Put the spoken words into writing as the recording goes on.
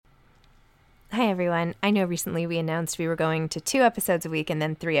Hi, everyone. I know recently we announced we were going to 2 episodes a week and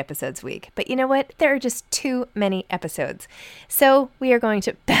then 3 episodes a week. But you know what? There are just too many episodes. So we are going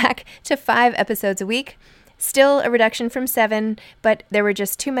back to 5 episodes a week. Still a reduction from 7, but there were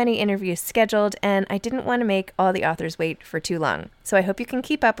just too many interviews scheduled, and I didn't want to make all the authors wait for too long. So I hope you can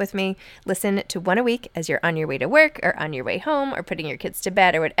keep up with me. Listen to 1 a week as you're on your way to work or on your way home or putting your kids to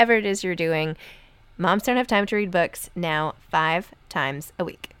bed or whatever it is you're doing. Moms Don't Have Time to Read Books, now 5 times a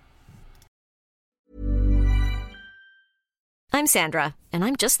week. I'm Sandra, and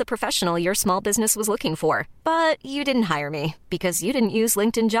I'm just the professional your small business was looking for. But you didn't hire me because you didn't use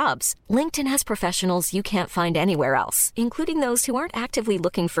LinkedIn Jobs. LinkedIn has professionals you can't find anywhere else, including those who aren't actively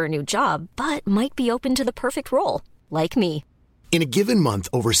looking for a new job, but might be open to the perfect role, like me. In a given month,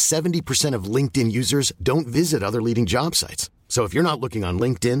 over 70% of LinkedIn users don't visit other leading job sites. So if you're not looking on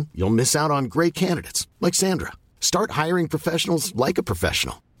LinkedIn, you'll miss out on great candidates like Sandra. Start hiring professionals like a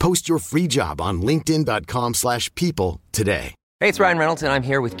professional. Post your free job on linkedin.com/people today. Hey, it's Ryan Reynolds, and I'm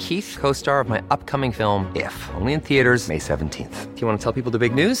here with Keith, co-star of my upcoming film, If, only in theaters May 17th. Do you want to tell people the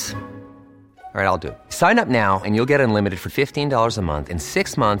big news? All right, I'll do it. Sign up now and you'll get unlimited for $15 a month and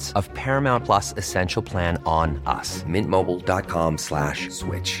 6 months of Paramount Plus Essential Plan on us.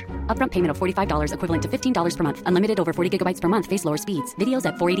 MintMobile.com/switch. Upfront payment of $45 equivalent to $15 per month. Unlimited over 40 gigabytes per month. Face lower speeds. Videos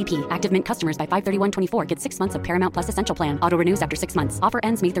at 480p. Active Mint customers by 531.24 get 6 months of Paramount Plus Essential Plan. Auto renews after 6 months. Offer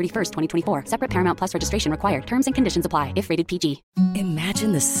ends May 31st, 2024. Separate Paramount Plus registration required. Terms and conditions apply if rated PG.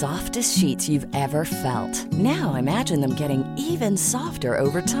 Imagine the softest sheets you've ever felt. Now imagine them getting even softer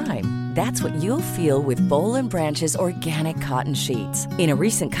over time. That's what you'll feel with Boll & Branch's organic cotton sheets. In a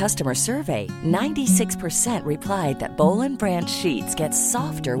recent customer survey, 96% replied that Boll & Branch sheets get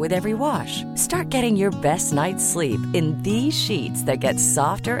softer with every wash. Start getting your best night's sleep in these sheets that get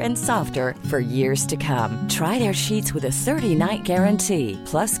softer and softer for years to come. Try their sheets with a 30-night guarantee.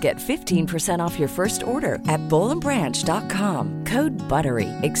 Plus, get 15% off your first order at bollandbranch.com. Code BUTTERY.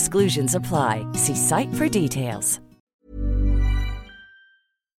 Exclusions apply. See site for details.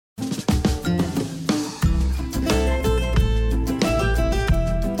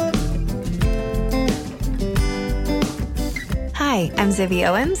 Hi, I'm Zibby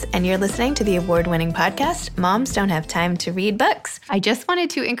Owens, and you're listening to the award-winning podcast, Moms Don't Have Time to Read Books. I just wanted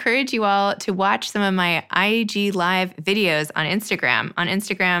to encourage you all to watch some of my IG Live videos on Instagram. On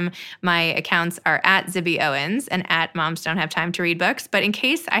Instagram, my accounts are at Zibby Owens and at Moms Don't Have Time to Read Books. But in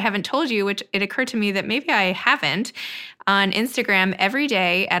case I haven't told you, which it occurred to me that maybe I haven't, on Instagram every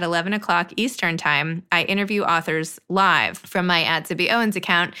day at 11 o'clock Eastern Time, I interview authors live from my at Zibby Owens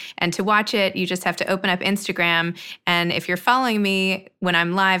account. And to watch it, you just have to open up Instagram. And if you're following me when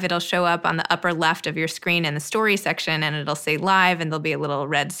I'm live, it'll show up on the upper left of your screen in the story section, and it'll say live, and there'll be a little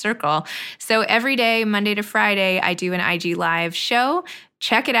red circle. So every day, Monday to Friday, I do an IG Live show.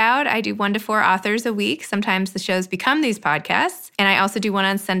 Check it out. I do 1 to 4 authors a week. Sometimes the shows become these podcasts. And I also do one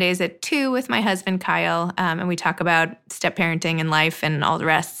on Sundays at 2 with my husband, Kyle. And we talk about step parenting and life and all the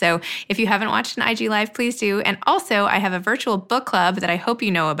rest. So if you haven't watched an IG Live, please do. And also, I have a virtual book club that I hope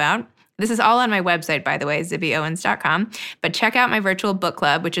you know about. This is all on my website, by the way, zibbyowens.com. But check out my virtual book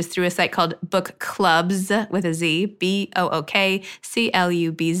club, which is through a site called Book Clubs with a Z,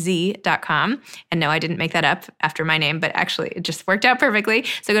 BOOKCLUBZ.com. And no, I didn't make that up after my name, but actually it just worked out perfectly.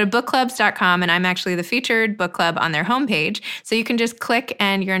 So go to bookclubs.com, and I'm actually the featured book club on their homepage. So you can just click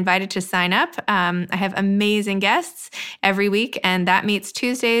and you're invited to sign up. I have amazing guests every week, and that meets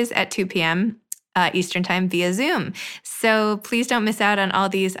Tuesdays at 2 p.m. Eastern Time via Zoom. So please don't miss out on all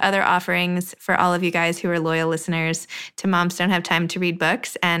these other offerings for all of you guys who are loyal listeners to Moms Don't Have Time to Read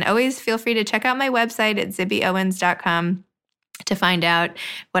Books. And always feel free to check out my website at zibbyowens.com to find out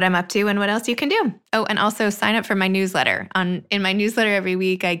what I'm up to and what else you can do. Oh, and also sign up for my newsletter. In my newsletter every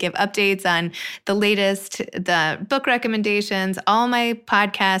week, I give updates on the latest, the book recommendations, all my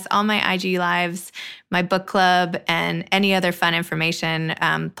podcasts, all my IG Lives, my book club, and any other fun information,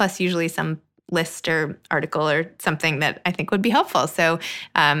 plus usually some list or article or something that I think would be helpful. So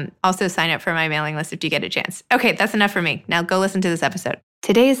also sign up for my mailing list if you get a chance. Okay, that's enough for me. Now go listen to this episode.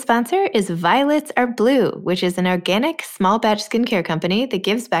 Today's sponsor is Violets Are Blue, which is an organic small batch skincare company that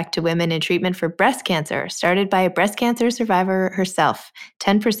gives back to women in treatment for breast cancer, started by a breast cancer survivor herself.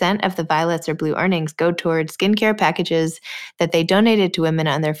 10% of the Violets Are Blue earnings go toward skincare packages that they donated to women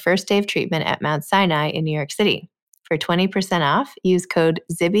on their first day of treatment at Mount Sinai in New York City. For 20% off, use code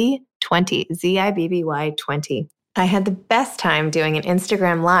ZIBBY20, ZIBBY 20. I had the best time doing an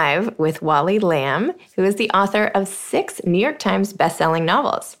Instagram Live with Wally Lamb, who is the author of 6 New York Times bestselling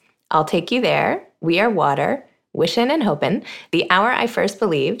novels. I'll Take You There, We Are Water, Wishin' and Hopin', The Hour I First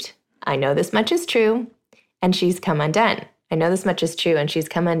Believed, I Know This Much Is True, and She's Come Undone. I Know This Much Is True and She's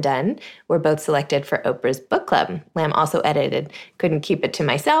Come Undone were both selected for Oprah's book club. Lamb also edited Couldn't Keep It to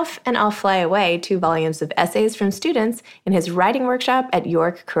Myself and I'll Fly Away, 2 volumes of essays from students in his writing workshop at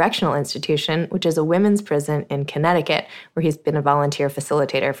York Correctional Institution, which is a women's prison in Connecticut, where he's been a volunteer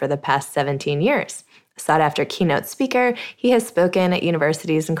facilitator for the past 17 years. Sought-after keynote speaker, he has spoken at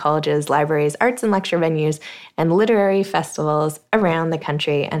universities and colleges, libraries, arts and lecture venues, and literary festivals around the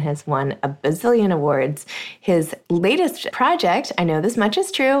country and has won a bazillion awards. His latest project, I Know This Much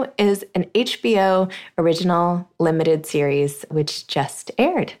Is True, is an HBO original limited series which just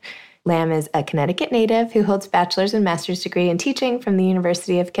aired. Lamb is a Connecticut native who holds bachelor's and master's degree in teaching from the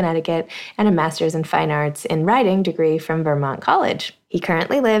University of Connecticut and a master's in fine arts in writing degree from Vermont College. He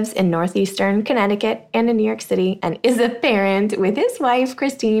currently lives in northeastern Connecticut and in New York City and is a parent with his wife,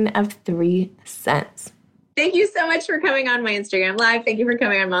 Christine, of 3 sons. Thank you so much for coming on my Instagram Live. Thank you for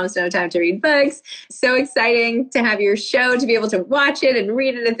coming on Moms Don't Have Time to Read Books. So exciting to have your show, to be able to watch it and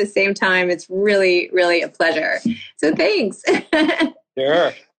read it at the same time. It's really, really a pleasure. So thanks.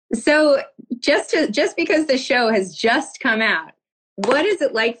 Sure. So just because the show has just come out, what is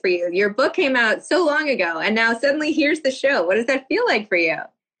it like for you? Your book came out so long ago, and now suddenly here's the show. What does that feel like for you?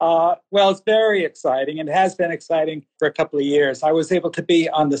 Well, it's very exciting, and it has been exciting for a couple of years. I was able to be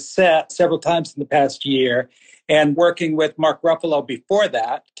on the set several times in the past year and working with Mark Ruffalo before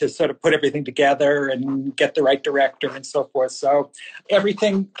that to sort of put everything together and get the right director and so forth. So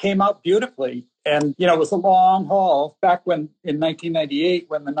everything came out beautifully. And, it was a long haul. Back in 1998,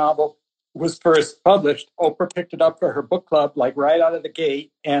 when the novel was first published, Oprah picked it up for her book club, like right out of the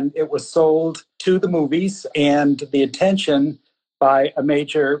gate, and it was sold to the movies. And the intention by a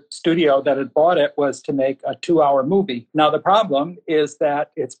major studio that had bought it was to make a 2-hour movie. Now, the problem is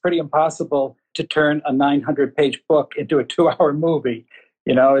that it's pretty impossible to turn a 900-page book into a 2-hour movie.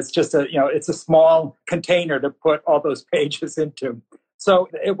 It's just it's a small container to put all those pages into. So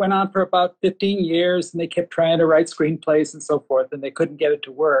it went on for about 15 years, and they kept trying to write screenplays and so forth, and they couldn't get it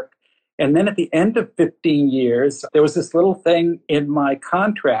to work. And then at the end of 15 years, there was this little thing in my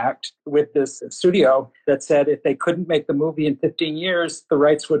contract with this studio that said if they couldn't make the movie in 15 years, the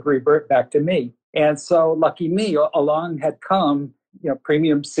rights would revert back to me. And so lucky me, along had come,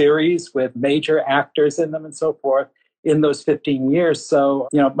 premium series with major actors in them and so forth in those 15 years. So,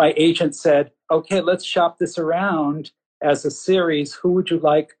 my agent said, okay, let's shop this around as a series. Who would you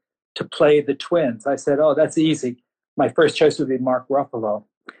like to play the twins? I said, oh, that's easy. My first choice would be Mark Ruffalo.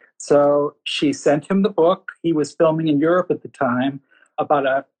 So she sent him the book. He was filming in Europe at the time.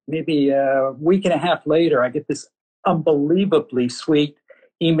 About maybe a week and a half later, I get this unbelievably sweet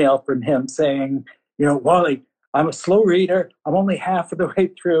email from him saying, Wally, I'm a slow reader. I'm only half of the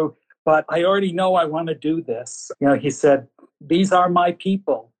way through, but I already know I want to do this. He said, these are my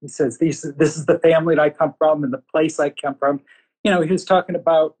people. He says, this is the family that I come from and the place I come from. He was talking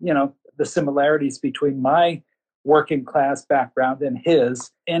about, the similarities between my working class background and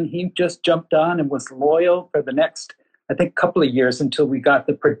his. And he just jumped on and was loyal for the next, I think, couple of years until we got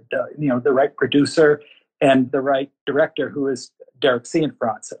the right producer and the right director, who is Derek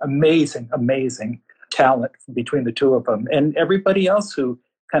Cianfrance. Amazing, amazing talent between the two of them, and everybody else who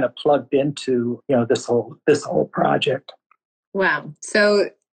kind of plugged into, this whole project. Wow. So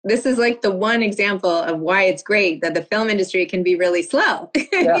this is like the one example of why it's great that the film industry can be really slow.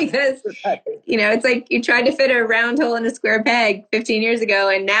 Because, it's like you tried to fit a round hole in a square peg 15 years ago,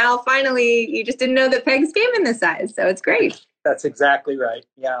 and now finally you just didn't know that pegs came in this size. So it's great. That's exactly right.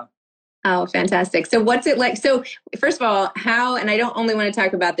 Yeah. Oh, fantastic. So what's it like? So first of all, how, and I don't only want to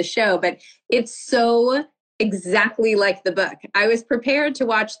talk about the show, but it's so exactly like the book. I was prepared to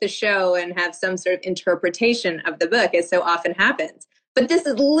watch the show and have some sort of interpretation of the book, as so often happens. But this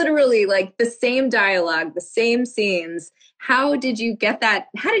is literally like the same dialogue, the same scenes. How did you get that?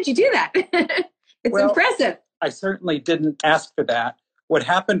 How did you do that? It's impressive. I certainly didn't ask for that. What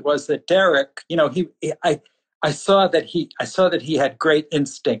happened was that Derek, I saw that he had great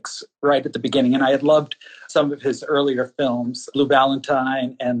instincts right at the beginning, and I had loved some of his earlier films, Blue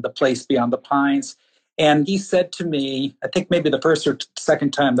Valentine and The Place Beyond the Pines. And he said to me, I think maybe the first or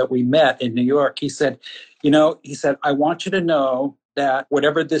second time that we met in New York, he said, I want you to know that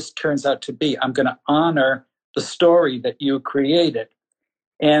whatever this turns out to be, I'm going to honor the story that you created.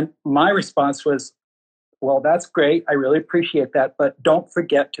 And my response was, well, that's great. I really appreciate that, but don't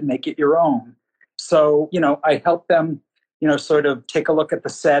forget to make it your own. So, I helped them, sort of take a look at the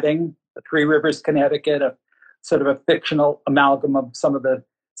setting, the Three Rivers, Connecticut, a sort of a fictional amalgam of some of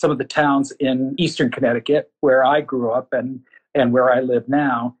the towns in Eastern Connecticut where I grew up, and and where I live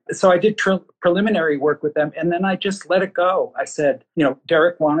now. So I did preliminary work with them, and then I just let it go. I said,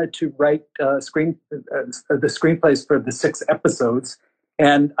 Derek wanted to write the screenplays for the 6 episodes.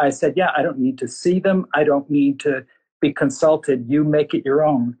 And I said, yeah, I don't need to see them. I don't need to be consulted. You make it your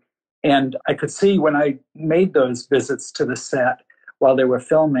own. And I could see when I made those visits to the set while they were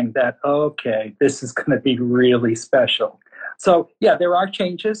filming that, okay, this is going to be really special. So, yeah, there are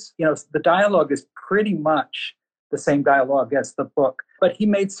changes. The dialogue is pretty much the same dialogue as the book. But he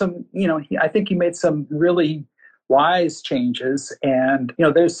made some, I think he made some really wise changes. And,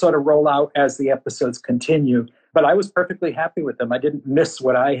 they sort of roll out as the episodes continue. But I was perfectly happy with them. I didn't miss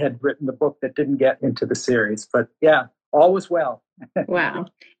what I had written the book that didn't get into the series. But yeah, all was well. Wow.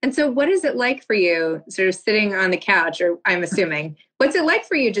 And so what is it like for you sort of sitting on the couch, or I'm assuming, what's it like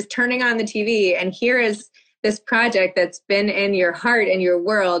for you just turning on the TV and here is this project that's been in your heart and your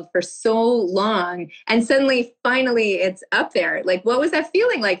world for so long, and suddenly, finally, it's up there? Like, what was that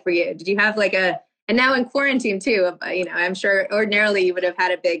feeling like for you? Did you have like and now in quarantine too, I'm sure ordinarily you would have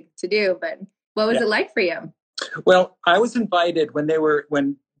had a big to do, but what was it like for you? Well, I was invited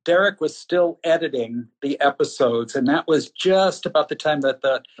when Derek was still editing the episodes, and that was just about the time that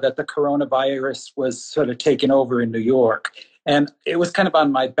the coronavirus was sort of taking over in New York. And it was kind of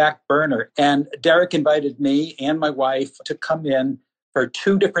on my back burner. And Derek invited me and my wife to come in for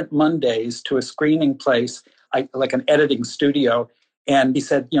 2 different Mondays to a screening place, like an editing studio. And he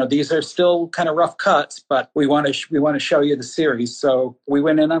said, these are still kind of rough cuts, but we want to show you the series. So we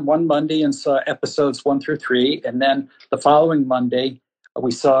went in on one Monday and saw episodes 1 through 3. And then the following Monday,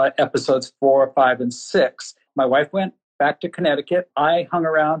 we saw episodes 4, 5, and 6. My wife went back to Connecticut. I hung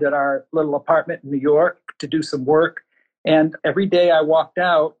around at our little apartment in New York to do some work. And every day I walked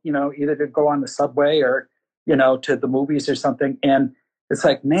out, either to go on the subway or, to the movies or something. And it's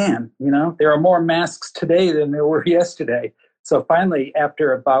like, man, there are more masks today than there were yesterday. So finally,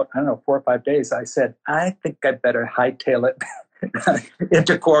 after about, 4 or 5 days, I said, I think I better hightail it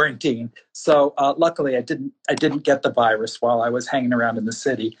into quarantine. So luckily, I didn't get the virus while I was hanging around in the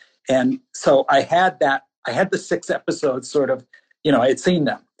city. And so I had the 6 episodes sort of, I had seen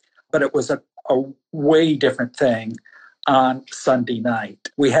them, but it was a way different thing on Sunday night.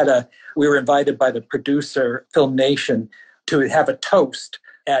 We were invited by the producer, Film Nation, to have a toast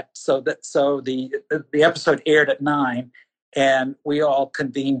so the episode aired at 9. And we all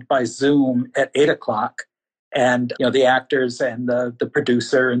convened by Zoom at 8:00. And, the actors and the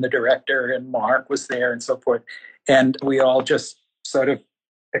producer and the director and Mark was there and so forth. And we all just sort of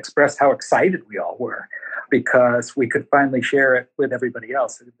expressed how excited we all were because we could finally share it with everybody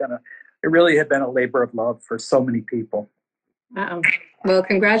else. It really had been a labor of love for so many people. Wow. Well,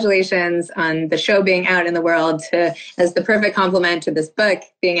 congratulations on the show being out in the world as the perfect complement to this book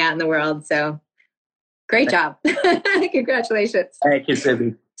being out in the world. So great job. Congratulations. Thank you,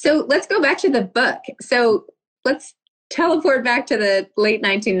 Sibby. So let's go back to the book. So let's teleport back to the late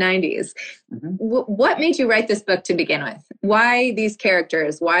 1990s. Mm-hmm. What made you write this book to begin with? Why these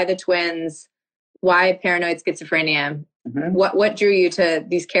characters? Why the twins? Why paranoid schizophrenia? Mm-hmm. What drew you to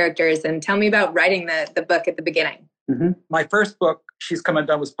these characters? And tell me about writing the book at the beginning. Mm-hmm. My first book, She's Come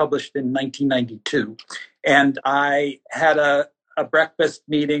Undone, was published in 1992. And I had a breakfast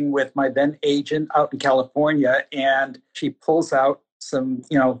meeting with my then agent out in California, and she pulls out some,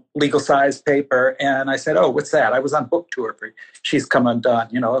 legal size paper. And I said, oh, what's that? I was on book tour for She's Come Undone,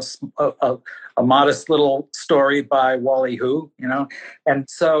 a modest little story by Wally Who, And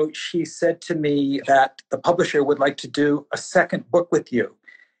so she said to me that the publisher would like to do a second book with you,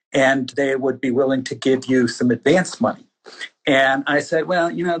 and they would be willing to give you some advance money. And I said, well,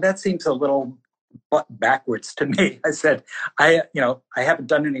 that seems a little backwards to me. I said, I haven't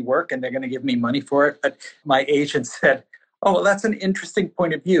done any work and they're going to give me money for it. But my agent said, oh, well, that's an interesting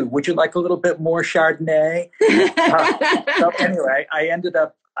point of view. Would you like a little bit more Chardonnay? So anyway, I ended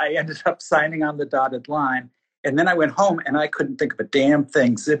up signing on the dotted line. And then I went home and I couldn't think of a damn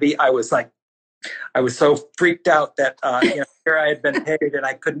thing. Zibby, I was so freaked out that here I had been paid and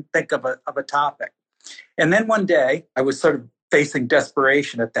I couldn't think of a topic. And then one day I was sort of facing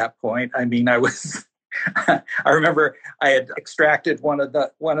desperation at that point. I mean, I remember I had extracted one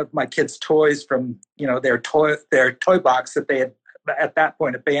of my kids' toys from, their toy box that they had at that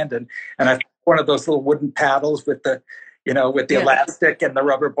point abandoned. And I one of those little wooden paddles with the elastic and the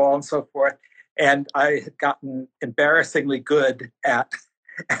rubber ball and so forth. And I had gotten embarrassingly good at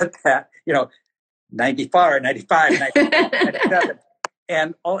that, 94, 95, 97.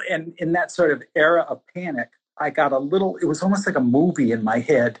 And in that sort of era of panic, I got it was almost like a movie in my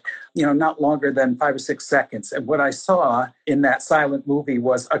head, not longer than 5 or 6 seconds. And what I saw in that silent movie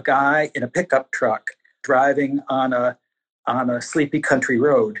was a guy in a pickup truck driving on on a sleepy country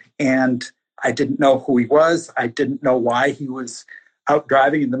road. And I didn't know who he was. I didn't know why he was out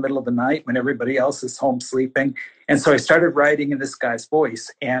driving in the middle of the night when everybody else is home sleeping. And so I started writing in this guy's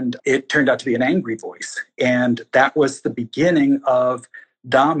voice, and it turned out to be an angry voice. And that was the beginning of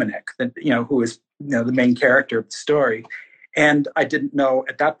Dominic, who is the main character of the story. And I didn't know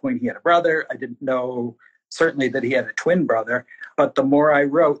at that point he had a brother. I didn't know certainly that he had a twin brother. But the more I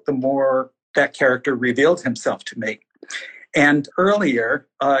wrote, the more that character revealed himself to me. And earlier,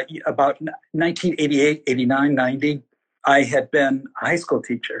 about 1988, 89, 90, I had been a high school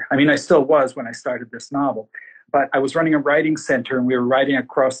teacher. I mean, I still was when I started this novel. But I was running a writing center, and we were writing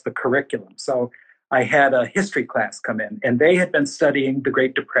across the curriculum. So I had a history class come in, and they had been studying the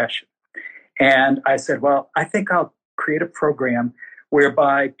Great Depression. And I said, well, I think I'll create a program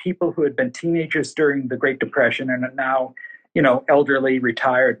whereby people who had been teenagers during the Great Depression and are now, elderly,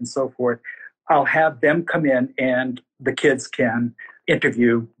 retired, and so forth, I'll have them come in, and the kids can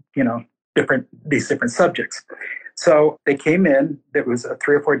interview, these different subjects. So they came in. There was a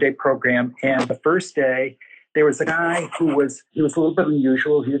 3 or 4 day program, and the first day there was a guy he was a little bit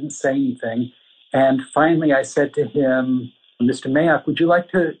unusual. He didn't say anything, and finally I said to him, Mr. Mayock, would you like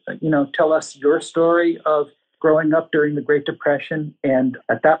to, tell us your story of growing up during the Great Depression? And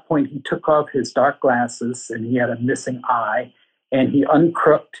at that point, he took off his dark glasses, and he had a missing eye, and he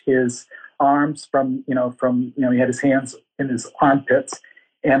uncrooked his arms from he had his hands in his armpits,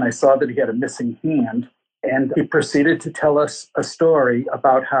 and I saw that he had a missing hand. And he proceeded to tell us a story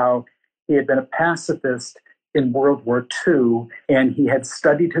about how he had been a pacifist in World War II, and he had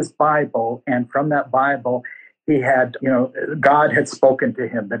studied his Bible, and from that Bible, he had, God had spoken to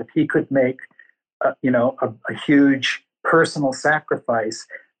him that if he could make, a huge personal sacrifice,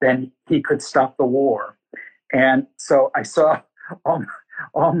 then he could stop the war. And so I saw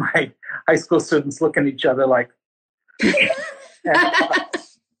all my high school students looking at each other like,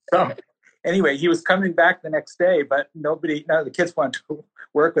 so anyway, he was coming back the next day, but none of the kids wanted to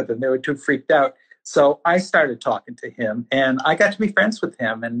work with him. They were too freaked out. So I started talking to him, and I got to be friends with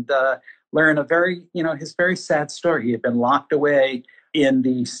him and learn his very sad story. He had been locked away in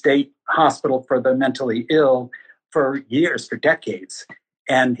the state hospital for the mentally ill for years, for decades.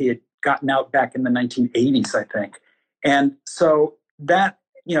 And he had gotten out back in the 1980s, I think. And so that,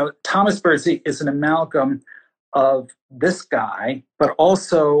 Thomas Burzee is an amalgam of this guy, but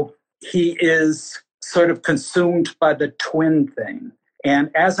also he is sort of consumed by the twin thing.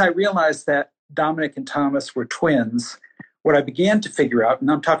 And as I realized that Dominic and Thomas were twins, what I began to figure out, and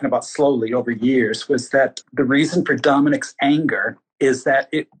I'm talking about slowly over years, was that the reason for Dominic's anger is that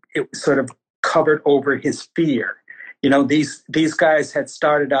it sort of covered over his fear. These guys had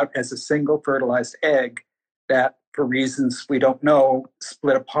started out as a single fertilized egg that, for reasons we don't know,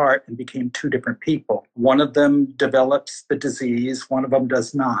 split apart and became two different people. One of them develops the disease, one of them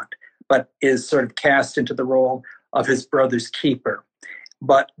does not, but is sort of cast into the role of his brother's keeper.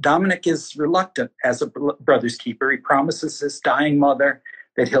 But Dominic is reluctant as a brother's keeper. He promises his dying mother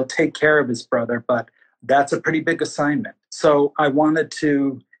that he'll take care of his brother, but that's a pretty big assignment. So I wanted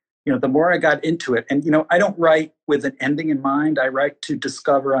to, the more I got into it, and, I don't write with an ending in mind. I write to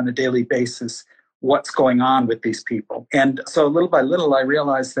discover on a daily basis what's going on with these people. And so little by little, I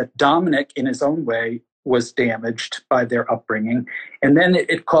realized that Dominic, in his own way, was damaged by their upbringing. And then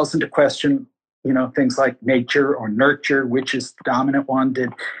it calls into question, things like nature or nurture, which is the dominant one.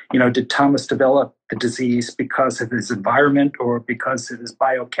 Did Thomas develop the disease because of his environment or because of his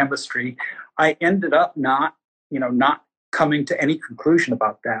biochemistry? I ended up not coming to any conclusion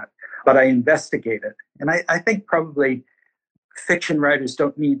about that, but I investigated. And I think probably fiction writers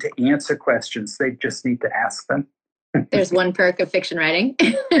don't need to answer questions. They just need to ask them. There's one perk of fiction writing.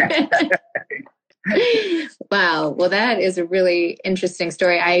 Wow. Well, that is a really interesting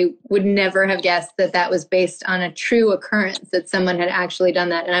story. I would never have guessed that was based on a true occurrence, that someone had actually done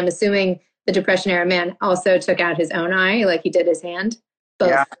that. And I'm assuming the Depression era man also took out his own eye, like he did his hand. Both.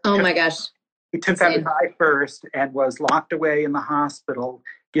 Yeah. Oh my gosh. He took out his eye first and was locked away in the hospital,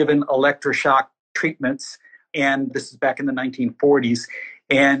 given electroshock treatments. And this is back in the 1940s.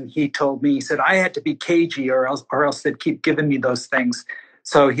 And he told me, he said, I had to be cagey or else they'd keep giving me those things.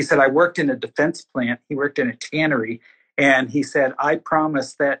 So he said, I worked in a defense plant. He worked in a tannery. And he said, I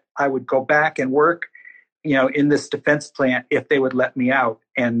promised that I would go back and work, in this defense plant if they would let me out.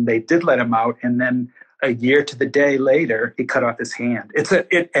 And they did let him out. And then a year to the day later, he cut off his hand.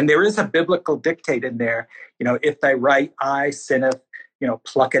 And there is a biblical dictate in there, if thy right eye sinneth,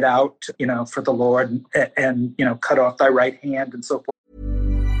 pluck it out, for the Lord and cut off thy right hand and so forth.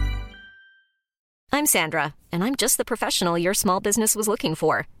 I'm Sandra, and I'm just the professional your small business was looking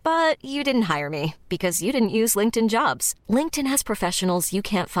for. But you didn't hire me because you didn't use LinkedIn Jobs. LinkedIn has professionals you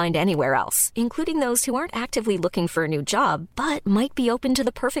can't find anywhere else, including those who aren't actively looking for a new job, but might be open to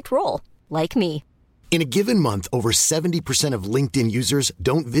the perfect role, like me. In a given month, over 70% of LinkedIn users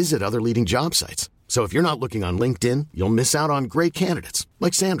don't visit other leading job sites. So if you're not looking on LinkedIn, you'll miss out on great candidates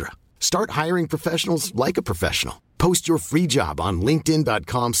like Sandra. Start hiring professionals like a professional. Post your free job on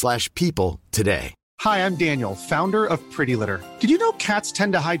linkedin.com/people today. Hi, I'm Daniel, founder of Pretty Litter. Did you know cats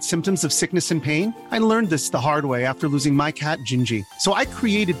tend to hide symptoms of sickness and pain? I learned this the hard way after losing my cat, Gingy. So I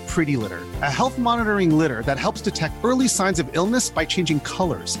created Pretty Litter, a health monitoring litter that helps detect early signs of illness by changing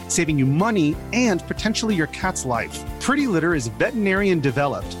colors, saving you money and potentially your cat's life. Pretty Litter is veterinarian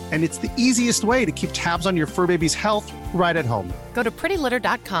developed, and it's the easiest way to keep tabs on your fur baby's health right at home. Go to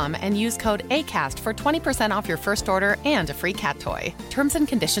prettylitter.com and use code ACAST for 20% off your first order and a free cat toy. Terms and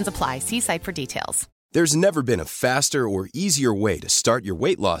conditions apply. See site for details. There's never been a faster or easier way to start your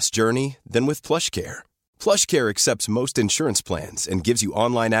weight loss journey than with PlushCare. PlushCare accepts most insurance plans and gives you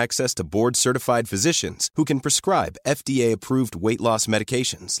online access to board-certified physicians who can prescribe FDA-approved weight loss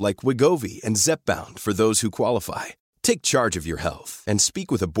medications like Wegovy and Zepbound for those who qualify. Take charge of your health and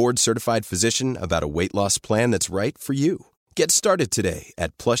speak with a board-certified physician about a weight loss plan that's right for you. Get started today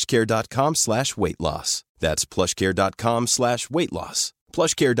at plushcare.com/weight loss. That's plushcare.com/weight loss.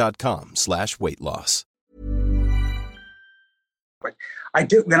 plushcare.com/weight loss. I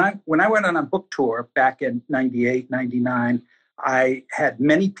do. When I went on a book tour back in 98, 99, I had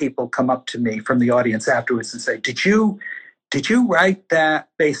many people come up to me from the audience afterwards and say, did you write that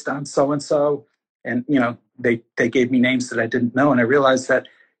based on so-and-so? And, they gave me names that I didn't know. And I realized that,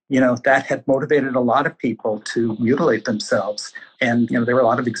 that had motivated a lot of people to mutilate themselves. And, there were a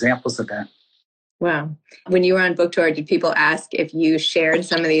lot of examples of that. Wow. When you were on book tour, did people ask if you shared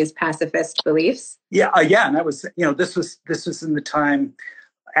some of these pacifist beliefs? Yeah. And I was, this was in the time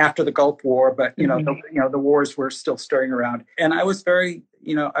after the Gulf War, but the wars were still stirring around, and I was very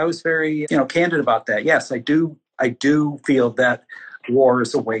candid about that. Yes, I do feel that war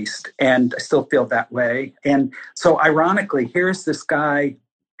is a waste, and I still feel that way. And so, ironically, here's this guy,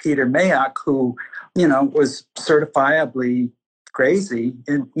 Peter Mayock, who was certifiably crazy,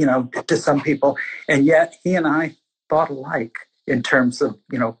 and to some people, and yet he and I thought alike in terms of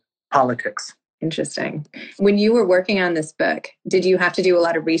politics. Interesting. When you were working on this book, did you have to do a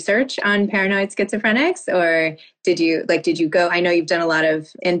lot of research on paranoid schizophrenics, or did you go? I know you've done a lot of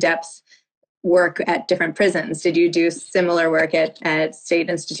in-depth work at different prisons. Did you do similar work at state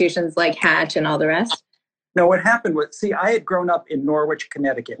institutions like Hatch and all the rest? No, what happened was, I had grown up in Norwich,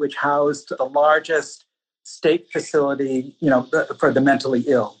 Connecticut, which housed the largest state facility, for the mentally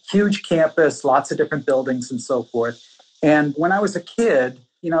ill. Huge campus, lots of different buildings and so forth. And when I was a kid,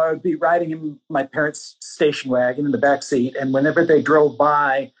 I would be riding in my parents' station wagon in the back seat. And whenever they drove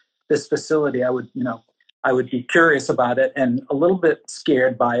by this facility, I would be curious about it and a little bit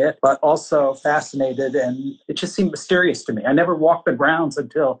scared by it, but also fascinated. And it just seemed mysterious to me. I never walked the grounds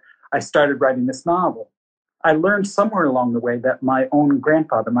until I started writing this novel. I learned somewhere along the way that my own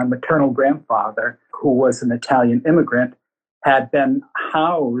grandfather, my maternal grandfather, who was an Italian immigrant, had been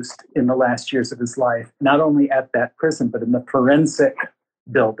housed in the last years of his life, not only at that prison, but in the forensic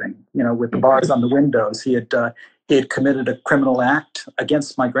building, with the bars on the windows. He had committed a criminal act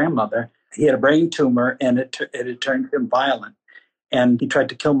against my grandmother. He had a brain tumor, and it had turned him violent, and he tried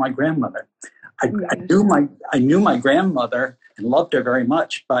to kill my grandmother. I knew my grandmother and loved her very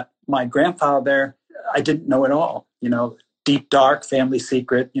much, but my grandfather, I didn't know at all. Deep, dark family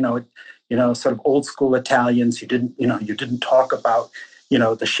secret. Sort of old school Italians. You didn't talk about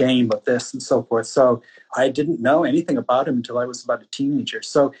the shame of this and so forth. So I didn't know anything about him until I was about a teenager.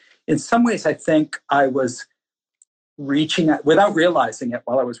 So in some ways, I think I was reaching out, without realizing it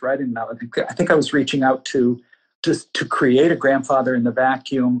while I was writing that. I think I was reaching out to create a grandfather in the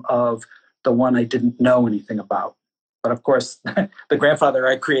vacuum of the one I didn't know anything about. But of course, the grandfather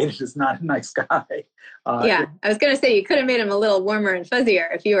I created is not a nice guy. I was going to say, you could have made him a little warmer and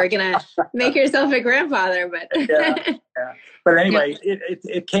fuzzier if you were going to make yourself a grandfather. But yeah. But anyway,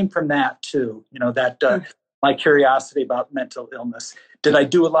 it came from that too. My curiosity about mental illness. Did I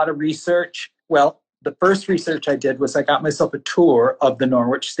do a lot of research? Well, the first research I did was I got myself a tour of the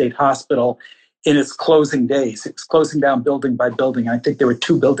Norwich State Hospital in its closing days. It was closing down building by building. I think there were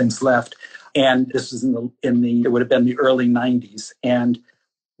 2 buildings left. And this was it would have been the early 90s. And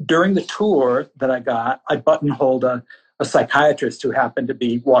during the tour that I got, I buttonholed a psychiatrist who happened to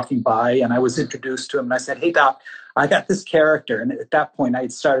be walking by, and I was introduced to him. And I said, "Hey, Doc, I got this character." And at that point, I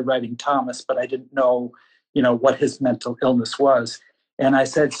had started writing Thomas, but I didn't know, what his mental illness was. And I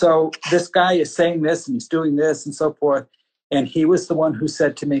said, so this guy is saying this and he's doing this and so forth. And he was the one who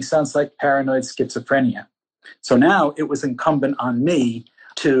said to me, sounds like paranoid schizophrenia. So now it was incumbent on me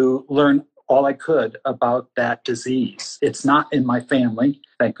to learn all I could about that disease. It's not in my family,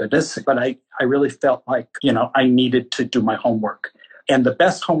 thank goodness, but I really felt like, I needed to do my homework. And the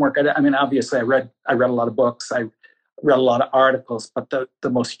best homework, I mean, obviously I read a lot of books, I read a lot of articles, but the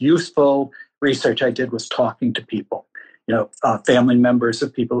most useful research I did was talking to people, family members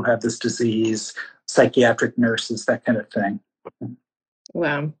of people who have this disease, psychiatric nurses, that kind of thing.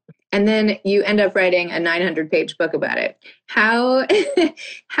 Wow. And then you end up writing a 900-page book about it. How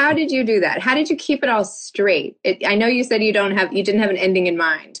did you do that? How did you keep it all straight? I know you said you didn't have an ending in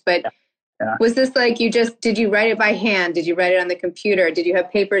mind, but yeah. Was this like did you write it by hand? Did you write it on the computer? Did you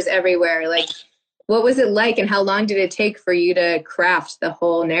have papers everywhere? Like, what was it like, and how long did it take for you to craft the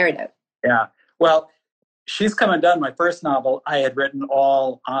whole narrative? Yeah. Well, She's Come Undone, my first novel, I had written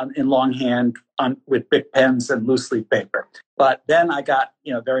all in longhand with big pens and loose leaf paper. But then I got,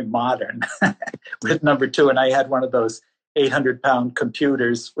 very modern with number 2, and I had one of those 800-pound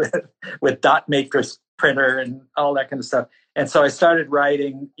computers with dot matrix printer and all that kind of stuff. And so I started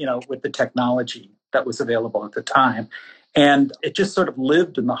writing, with the technology that was available at the time. And it just sort of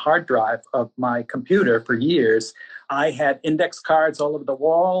lived in the hard drive of my computer for years. I had index cards all over the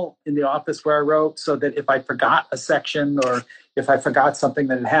wall in the office where I wrote, so that if I forgot a section or if I forgot something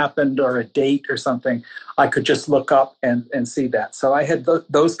that had happened or a date or something, I could just look up and see that. So I had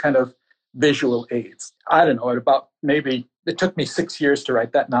those kind of visual aids. I don't know, it took me 6 years to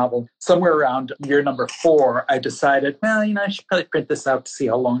write that novel. Somewhere around year number 4, I decided, I should probably print this out to see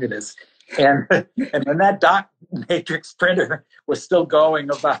how long it is. And when that dot matrix printer was still going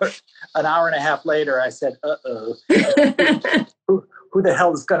about an hour and a half later, I said, uh-oh, who the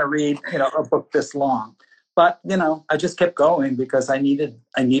hell is going to read, a book this long? But, I just kept going because I needed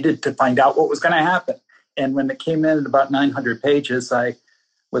to find out what was going to happen. And when it came in at about 900 pages,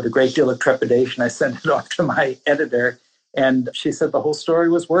 with a great deal of trepidation, I sent it off to my editor, and she said the whole story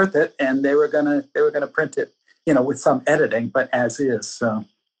was worth it, and they were gonna print it, with some editing, but as is. So,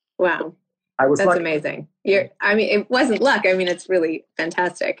 wow, that's lucky. Amazing. It wasn't luck. It's really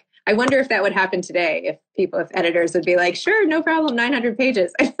fantastic. I wonder if that would happen today, if editors would be like, sure, no problem, 900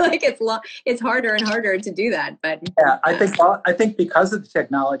 pages. I feel like it's harder and harder to do that. But yeah, I think because of the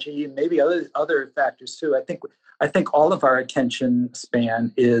technology and maybe other factors too, I think all of our attention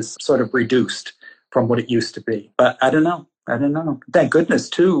span is sort of reduced from what it used to be. But I don't know. Thank goodness,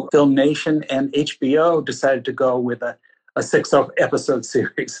 too, Film Nation and HBO decided to go with a 6-episode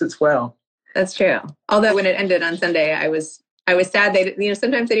series as well. That's true. Although when it ended on Sunday, I was sad. They,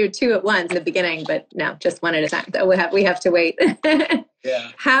 sometimes they do 2 at once in the beginning, but no, just 1 at a time. So we have to wait.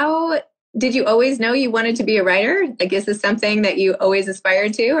 Yeah. How did you always know you wanted to be a writer? Like, is this something that you always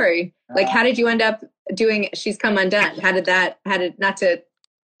aspired to, or like, how did you end up doing She's Come Undone? How did not to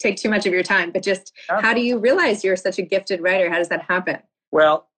take too much of your time, but just how do you realize you're such a gifted writer? How does that happen?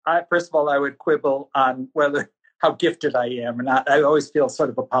 Well, first of all, I would quibble on how gifted I am or not. I always feel sort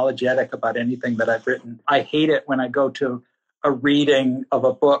of apologetic about anything that I've written. I hate it when I go to a reading of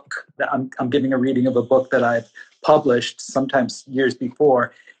a book that I'm giving a reading of a book that I've published sometimes years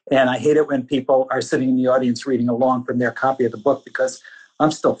before. And I hate it when people are sitting in the audience reading along from their copy of the book, because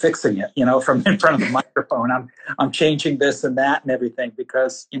I'm still fixing it, from in front of the microphone. I'm changing this and that and everything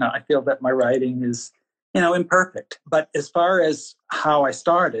because, I feel that my writing is, imperfect. But as far as how I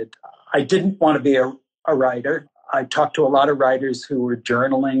started, I didn't want to be a writer. I talked to a lot of writers who were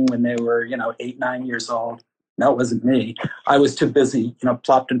journaling when they were, 8, 9 years old. That wasn't me. I was too busy,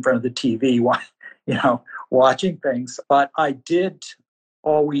 plopped in front of the TV, watching things. But I did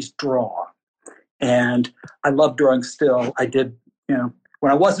always draw. And I love drawing still. I did,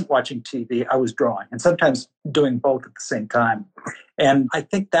 when I wasn't watching TV, I was drawing, and sometimes doing both at the same time. And I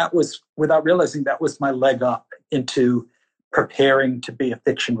think that was, without realizing, that was my leg up into preparing to be a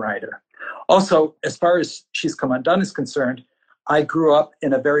fiction writer. Also, as far as She's Come Undone is concerned, I grew up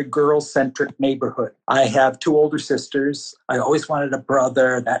in a very girl-centric neighborhood. I have 2 older sisters. I always wanted a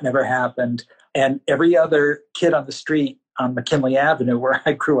brother. That never happened. And every other kid on the street on McKinley Avenue, where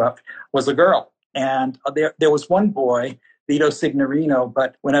I grew up, was a girl. And there was one boy, Vito Signorino,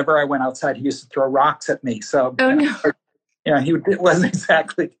 but whenever I went outside, he used to throw rocks at me. So, he wasn't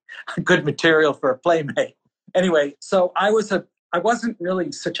exactly good material for a playmate. Anyway, so I wasn't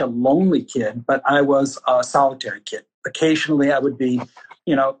really such a lonely kid, but I was a solitary kid. Occasionally I would be,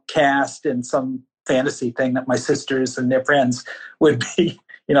 cast in some fantasy thing that my sisters and their friends would be,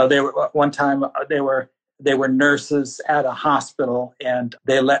 one time they were they were nurses at a hospital, and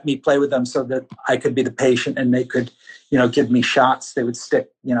they let me play with them so that I could be the patient and they could, give me shots. They would stick,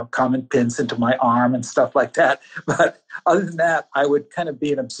 common pins into my arm and stuff like that. But other than that, I would kind of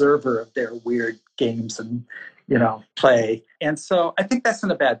be an observer of their weird games and, play. And so I think that's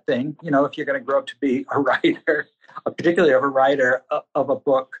not a bad thing, if you're going to grow up to be a writer, particularly of a writer of a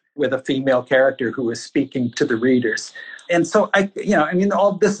book with a female character who is speaking to the readers. And so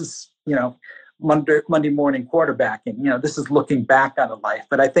all this is, Monday morning quarterbacking, this is looking back on a life.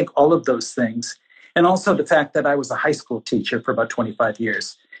 But I think all of those things, and also the fact that I was a high school teacher for about 25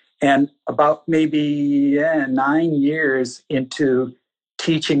 years, and about maybe 9 years into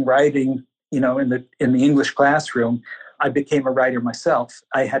teaching writing, in the English classroom, I became a writer myself.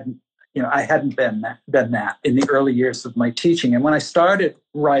 I hadn't been that in the early years of my teaching. And when I started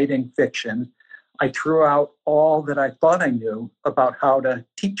writing fiction, I threw out all that I thought I knew about how to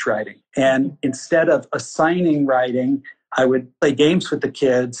teach writing. And instead of assigning writing, I would play games with the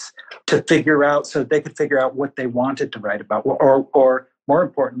kids to figure out, so they could figure out what they wanted to write about, or more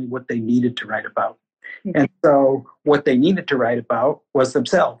importantly, what they needed to write about. And so what they needed to write about was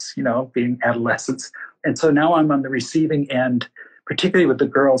themselves, being adolescents. And so now I'm on the receiving end, particularly with the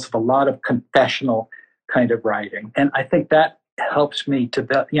girls, of a lot of confessional kind of writing. And I think that helped me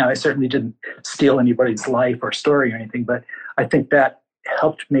to, I certainly didn't steal anybody's life or story or anything, but I think that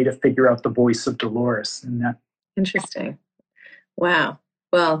helped me to figure out the voice of Dolores in that. Interesting. Wow.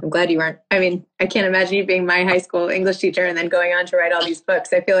 Well, I'm glad you weren't. I mean, I can't imagine you being my high school English teacher and then going on to write all these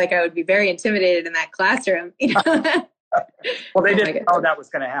books. I feel like I would be very intimidated in that classroom. Well, they didn't know that was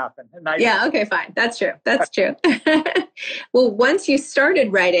going to happen. Yeah, okay, fine. That's true. Well, once you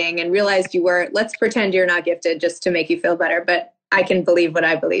started writing and realized you were, let's pretend you're not gifted just to make you feel better, but I can believe what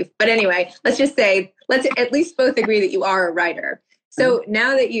I believe. But anyway, let's at least both agree that you are a writer. So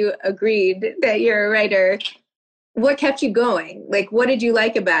now that you agreed that you're a writer, what kept you going? Like, what did you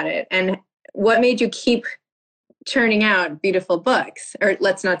like about it? And what made you keep churning out beautiful books? Or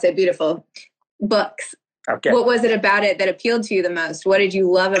let's not say beautiful books. Okay. What was it about it that appealed to you the most? What did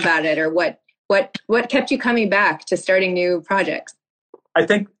you love about it? Or what kept you coming back to starting new projects? I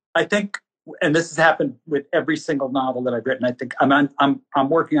think, and this has happened with every single novel that I've written. I think I'm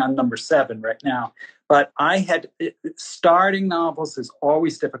working on number 7 right now. But starting novels is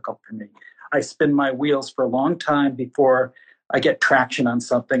always difficult for me. I spin my wheels for a long time before I get traction on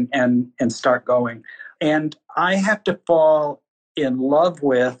something and start going. And I have to fall in love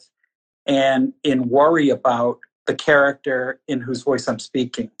with and in worry about the character in whose voice I'm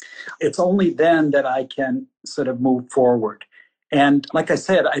speaking. It's only then that I can sort of move forward. And like I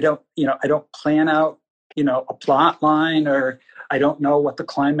said, I don't plan out, a plot line, or I don't know what the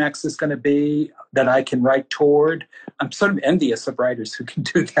climax is going to be that I can write toward. I'm sort of envious of writers who can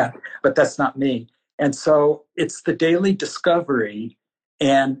do that, but that's not me. And so it's the daily discovery.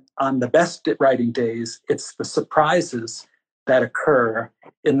 And on the best writing days, it's the surprises that occur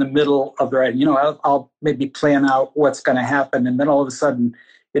in the middle of the writing. I'll maybe plan out what's going to happen, and then all of a sudden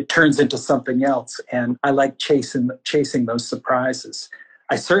it turns into something else. And I like chasing those surprises.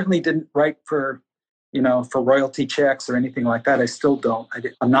 I certainly didn't write for royalty checks or anything like that. I still don't.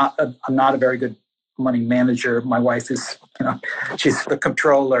 I'm not a very good money manager. My wife is, she's the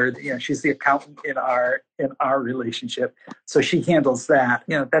controller. She's the accountant in our relationship. So she handles that.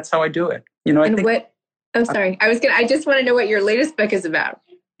 That's how I do it. Sorry. I just want to know what your latest book is about.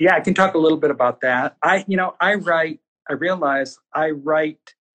 Yeah, I can talk a little bit about that. I realize I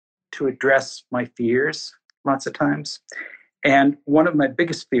write to address my fears lots of times. And one of my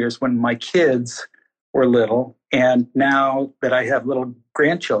biggest fears when my kids were little, and now that I have little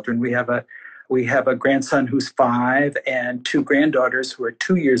grandchildren, we have a grandson who's 5 and 2 granddaughters who are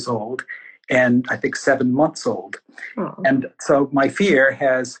 2 years old and I think 7 months old. Oh. And so my fear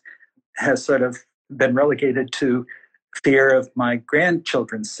has sort of been relegated to fear of my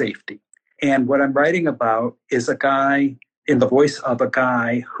grandchildren's safety. And what I'm writing about is a guy, in the voice of a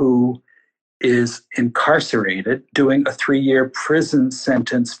guy who is incarcerated, doing a 3-year prison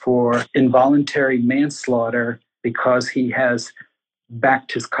sentence for involuntary manslaughter because he has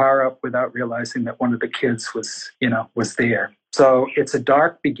backed his car up without realizing that one of the kids was there. So it's a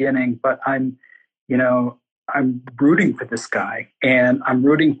dark beginning, but I'm rooting for this guy, and I'm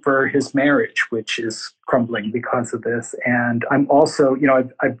rooting for his marriage, which is crumbling because of this. And I'm also,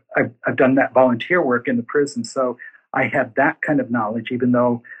 I've done that volunteer work in the prison, so I have that kind of knowledge, even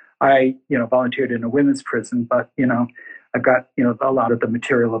though I, volunteered in a women's prison, but, I've got, a lot of the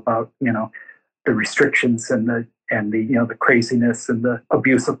material about, the restrictions and the craziness and the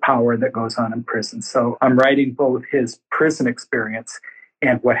abuse of power that goes on in prison. So I'm writing both his prison experience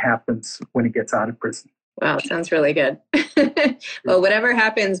and what happens when he gets out of prison. Wow, it sounds really good. Well, whatever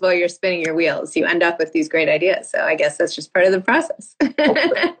happens while you're spinning your wheels, you end up with these great ideas. So I guess that's just part of the process.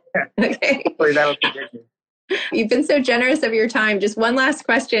 Okay. Hopefully that'll continue. You've been so generous of your time. Just one last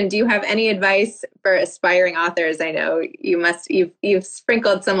question. Do you have any advice for aspiring authors? I know you've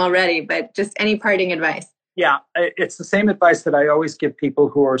sprinkled some already, but just any parting advice? Yeah, it's the same advice that I always give people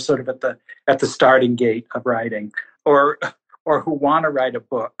who are sort of at the starting gate of writing, or who want to write a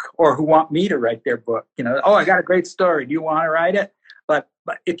book, or who want me to write their book. Oh, I got a great story. Do you want to write it? But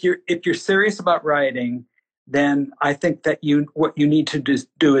if you're serious about writing, then I think that what you need to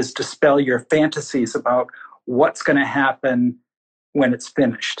do is dispel your fantasies about what's going to happen when it's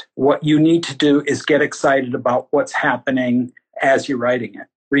finished. What you need to do is get excited about what's happening as you're writing it.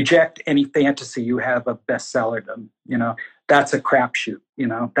 Reject any fantasy you have of bestsellerdom. That's a crapshoot.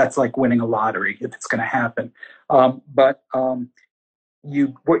 That's like winning a lottery if it's going to happen. But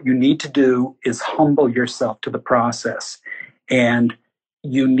what you need to do is humble yourself to the process, and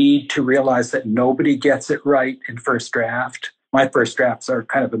you need to realize that nobody gets it right in first draft. My first drafts are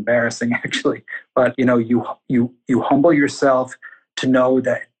kind of embarrassing, actually. But you humble yourself to know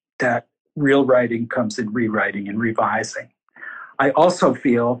that real writing comes in rewriting and revising. I also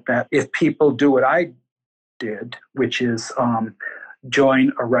feel that if people do what I did, which is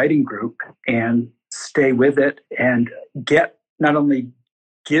join a writing group and stay with it and not only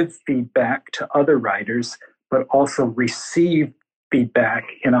give feedback to other writers, but also receive feedback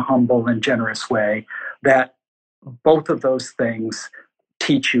in a humble and generous way, that both of those things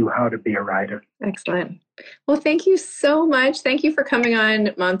teach you how to be a writer. Excellent. Well, thank you so much. Thank you for coming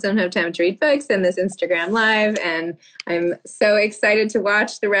on Moms Don't Have Time to Read Books and this Instagram Live. And I'm so excited to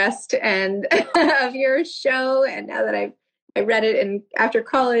watch the rest of your show. And now that I read it after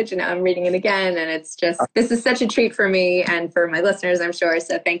college, and now I'm reading it again. And this is such a treat for me and for my listeners, I'm sure.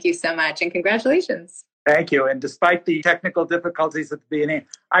 So thank you so much and congratulations. Thank you. And despite the technical difficulties at the beginning,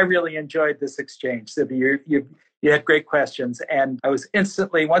 I really enjoyed this exchange. Zibby, you had great questions, and I was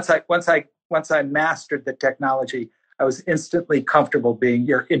instantly, once I mastered the technology, I was instantly comfortable being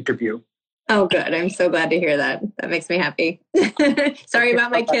your interview. Oh, good. I'm so glad to hear that. That makes me happy. Sorry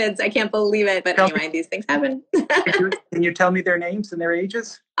about my kids. I can't believe it. But anyway, these things happen. Can you tell me their names and their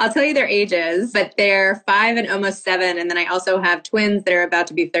ages? I'll tell you their ages, but they're 5 and almost 7. And then I also have twins that are about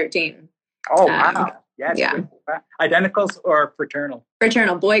to be 13. Oh, wow. Yes. Yeah. Identicals or fraternal?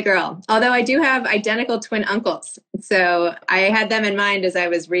 Fraternal, boy, girl. Although I do have identical twin uncles. So I had them in mind as I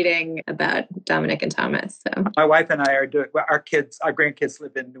was reading about Dominic and Thomas. So my wife and I are doing, our grandkids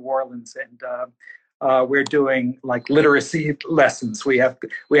live in New Orleans, and we're doing like literacy lessons. We have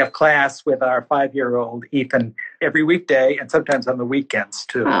class with our 5-year-old Ethan every weekday, and sometimes on the weekends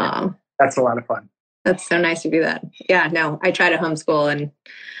too. Oh. That's a lot of fun. That's so nice to do that. Yeah, no, I try to homeschool, and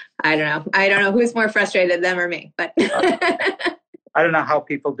I don't know who's more frustrated, them or me, but I don't know how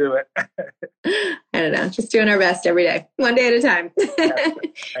people do it. I don't know. Just doing our best every day, one day at a time.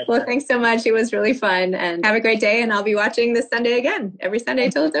 Well, thanks so much. It was really fun, and have a great day. And I'll be watching this Sunday again, every Sunday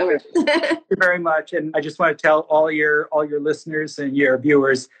till it's over. Thank you very much. And I just want to tell all your listeners and your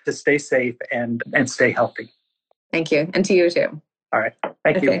viewers to stay safe and stay healthy. Thank you. And to you too. All right.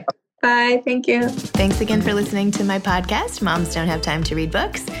 Thank you. Bye. Thank you. Thanks again for listening to my podcast, Moms Don't Have Time to Read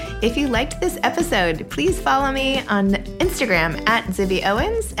Books. If you liked this episode, please follow me on Instagram at Zibby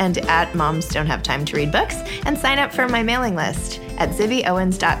Owens and at Moms Don't Have Time to Read Books, and sign up for my mailing list at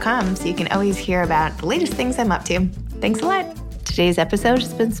zibbyowens.com so you can always hear about the latest things I'm up to. Thanks a lot. Today's episode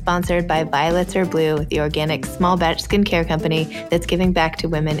has been sponsored by Violets Are Blue, the organic small batch skincare company that's giving back to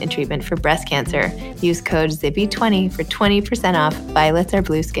women in treatment for breast cancer. Use code ZIBBY20 for 20% off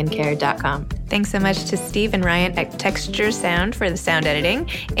violetsarblueskincare.com. Thanks so much to Steve and Ryan at Texture Sound for the sound editing.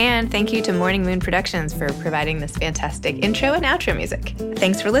 And thank you to Morning Moon Productions for providing this fantastic intro and outro music.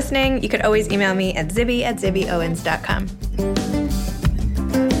 Thanks for listening. You could always email me at zibby@zibbyowens.com.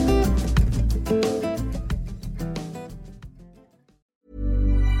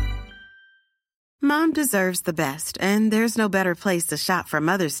 Mom deserves the best, and there's no better place to shop for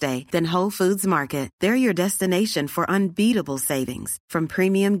Mother's Day than Whole Foods Market. They're your destination for unbeatable savings, from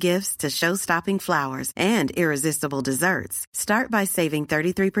premium gifts to show-stopping flowers and irresistible desserts. Start by saving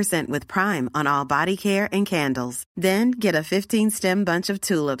 33% with Prime on all body care and candles. Then get a 15-stem bunch of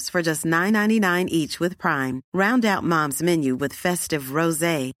tulips for just $9.99 each with Prime. Round out Mom's menu with festive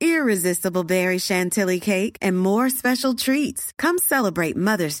rosé, irresistible berry chantilly cake, and more special treats. Come celebrate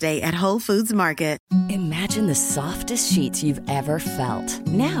Mother's Day at Whole Foods Market. Imagine the softest sheets you've ever felt.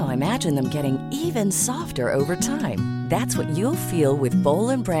 Now imagine them getting even softer over time. That's what you'll feel with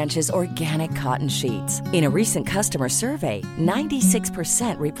Boll & Branch's organic cotton sheets. In a recent customer survey,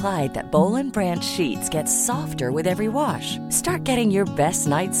 96% replied that Boll & Branch sheets get softer with every wash. Start getting your best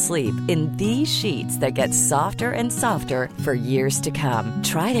night's sleep in these sheets that get softer and softer for years to come.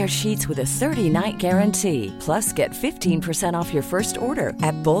 Try their sheets with a 30-night guarantee. Plus, get 15% off your first order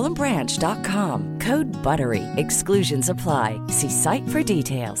at bollandbranch.com. Code BUTTERY. Exclusions apply. See site for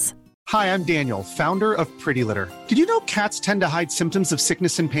details. Hi, I'm Daniel, founder of Pretty Litter. Did you know cats tend to hide symptoms of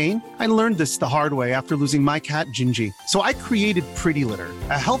sickness and pain? I learned this the hard way after losing my cat, Gingy. So I created Pretty Litter,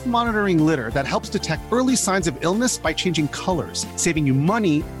 a health monitoring litter that helps detect early signs of illness by changing colors, saving you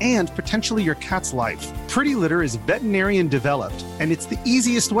money and potentially your cat's life. Pretty Litter is veterinarian developed, and it's the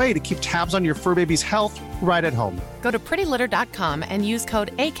easiest way to keep tabs on your fur baby's health right at home. Go to prettylitter.com and use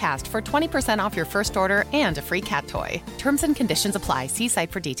code ACAST for 20% off your first order and a free cat toy. Terms and conditions apply. See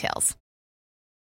site for details.